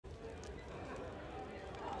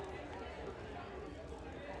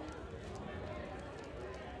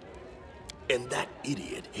And that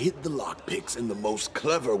idiot hid the lockpicks in the most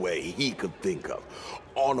clever way he could think of.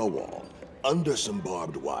 On a wall, under some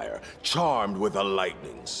barbed wire, charmed with a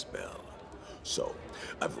lightning spell. So,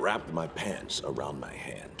 I've wrapped my pants around my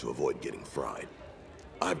hand to avoid getting fried.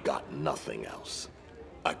 I've got nothing else.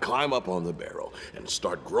 I climb up on the barrel and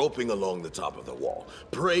start groping along the top of the wall,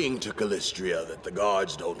 praying to Callistria that the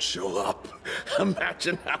guards don't show up.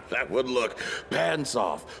 Imagine how that would look, pants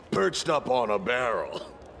off, perched up on a barrel.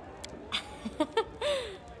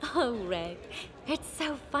 Oh, Reg, it's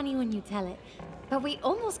so funny when you tell it, but we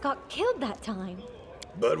almost got killed that time.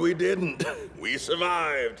 But we didn't. We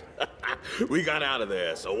survived. We got out of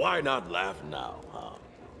there, so why not laugh now, huh?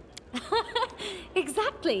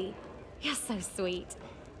 Exactly. You're so sweet.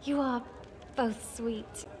 You are both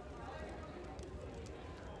sweet.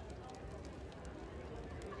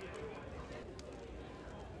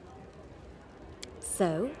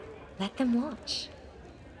 So, let them watch.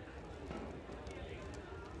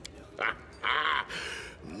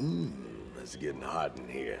 It's getting hot in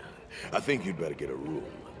here. I think you'd better get a room.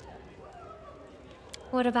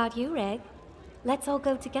 What about you, Reg? Let's all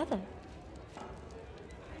go together.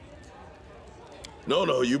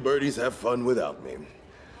 No, you birdies have fun without me.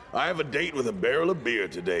 I have a date with a barrel of beer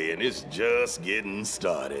today, and it's just getting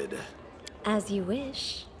started. As you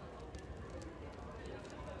wish.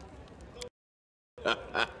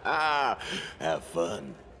 Have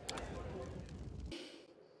fun.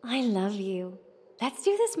 I love you. Let's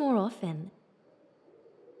do this more often.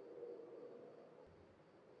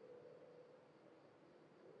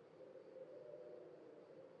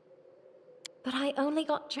 But I only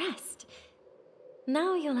got dressed.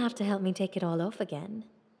 Now you'll have to help me take it all off again.